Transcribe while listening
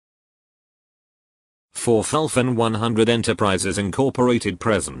For Falcon 100 Enterprises Incorporated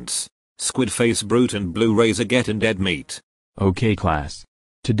presents Squidface, Brute and Blue Razor getting dead meat. Okay class.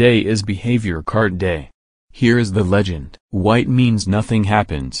 Today is behavior card day. Here is the legend. White means nothing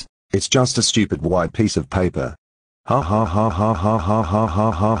happens. It's just a stupid white piece of paper. Ha ha ha ha ha ha ha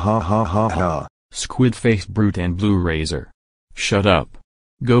ha ha ha ha ha ha. Squidface, Brute and Blue Razor. Shut up.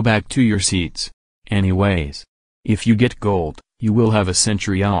 Go back to your seats. Anyways. If you get gold, you will have a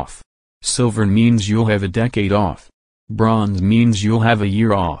century off. Silver means you'll have a decade off. Bronze means you'll have a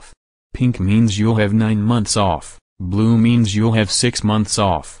year off. Pink means you'll have 9 months off. Blue means you'll have 6 months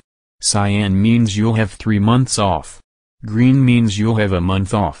off. Cyan means you'll have 3 months off. Green means you'll have a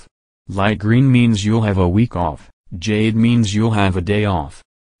month off. Light green means you'll have a week off. Jade means you'll have a day off.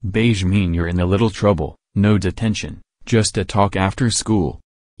 Beige mean you're in a little trouble, no detention, just a talk after school.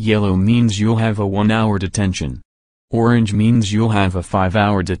 Yellow means you'll have a 1-hour detention. Orange means you'll have a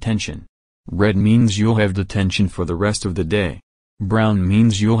 5-hour detention. Red means you'll have detention for the rest of the day. Brown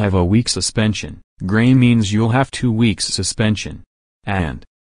means you'll have a week suspension. Gray means you'll have 2 weeks suspension. And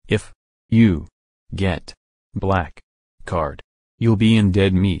if you get black card, you'll be in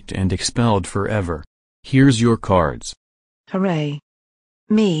dead meat and expelled forever. Here's your cards. Hooray!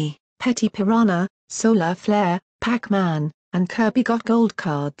 Me, Petty Piranha, Solar Flare, Pac-Man, and Kirby got gold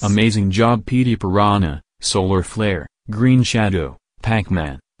cards. Amazing job Petey Piranha, Solar Flare, Green Shadow,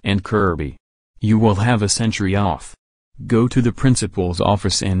 Pac-Man, and Kirby. You will have a century off. Go to the principal's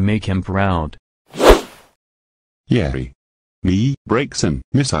office and make him proud. Yay! Me, Breakson,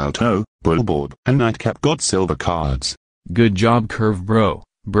 Mistletoe, Bullboard, and Nightcap got silver cards. Good job Curve Bro,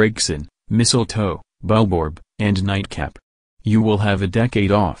 Breakson, Mistletoe, Bullboard, and Nightcap. You will have a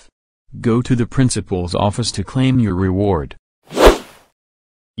decade off. Go to the principal's office to claim your reward.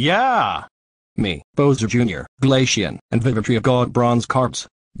 Yeah! Me, Bowser Jr., Glacian, and Vividria got bronze cards.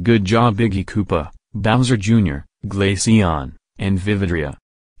 Good job Iggy Koopa, Bowser Jr., Glaceon, and Vividria.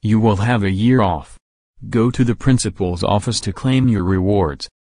 You will have a year off. Go to the principal's office to claim your rewards.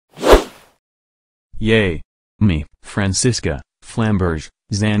 Yay! Me, Francisca, Flamberge,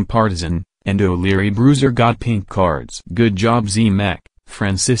 Zan Partisan, and O'Leary Bruiser got pink cards. Good job Z-Mac,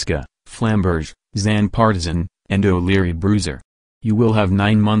 Francisca, Flamberge, Zan Partisan, and O'Leary Bruiser. You will have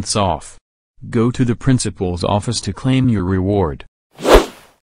 9 months off. Go to the principal's office to claim your reward.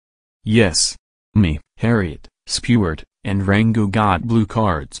 Yes. Me, Harriet, Spewart, and Rango got blue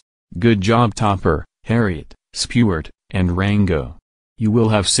cards. Good job Topper, Harriet, Spewart, and Rango. You will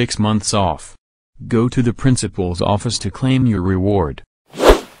have 6 months off. Go to the principal's office to claim your reward.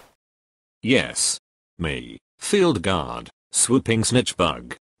 Yes. Me, Field Guard, Swooping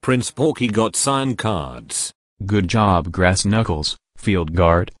Snitchbug, Prince Porky got signed cards. Good job Grass Knuckles, Field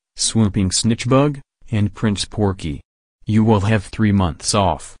Guard, Swooping Snitchbug, and Prince Porky. You will have 3 months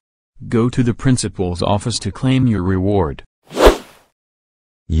off. Go to the principal's office to claim your reward.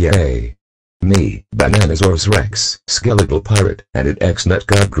 Yay! Me, Bananasaurus Rex, Skeletal Pirate, and X-Nut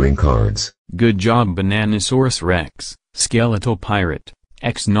got green cards. Good job Bananasaurus Rex, Skeletal Pirate,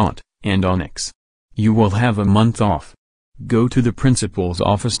 X-Nut, and Onyx. You will have a month off. Go to the principal's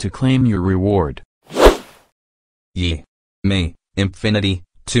office to claim your reward. Yeah. Me, Infinity,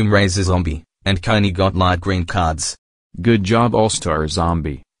 Tomb Raider Zombie, and Coney got light green cards. Good job All-Star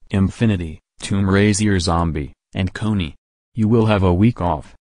Zombie, Infinity, Tomb Raider Zombie, and Coney. You will have a week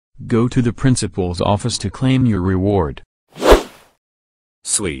off. Go to the principal's office to claim your reward.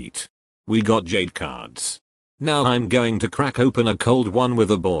 Sweet. We got Jade cards. Now I'm going to crack open a cold one with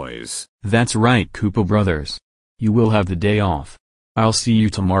the boys. That's right Koopa Brothers. You will have the day off. I'll see you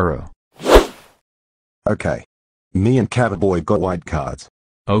tomorrow. Okay. Me and Cabin Boy got white cards.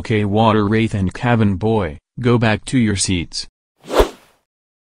 Okay Water Wraith and Cabin Boy, go back to your seats.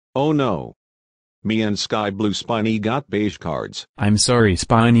 Oh no. Me and Sky Blue Spiny got beige cards. I'm sorry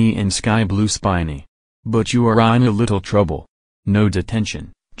Spiny and Sky Blue Spiny. But you are in a little trouble. No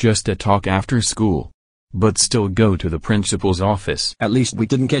detention, just a talk after school. But still go to the principal's office. At least we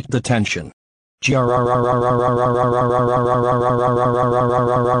didn't get detention.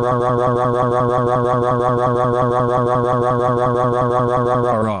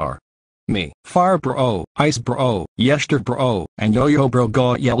 Me, Fire Bro, Ice Bro, Yester Bro, and Yo-Yo Bro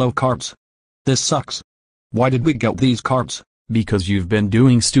got yellow cards. This sucks. Why did we get these cards? Because you've been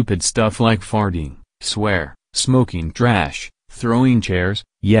doing stupid stuff like farting, swear, smoking trash, throwing chairs,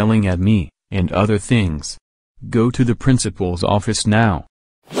 yelling at me, and other things. Go to the principal's office now.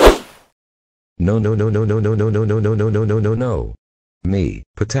 No no no no no no no no no no no no no no no. Me,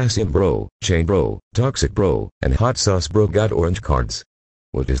 Potassium Bro, Chain Bro, Toxic Bro, and Hot Sauce Bro got orange cards.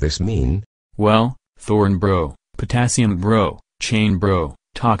 What does this mean? Well, Thorn Bro, Potassium Bro, Chain Bro,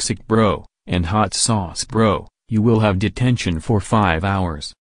 Toxic Bro,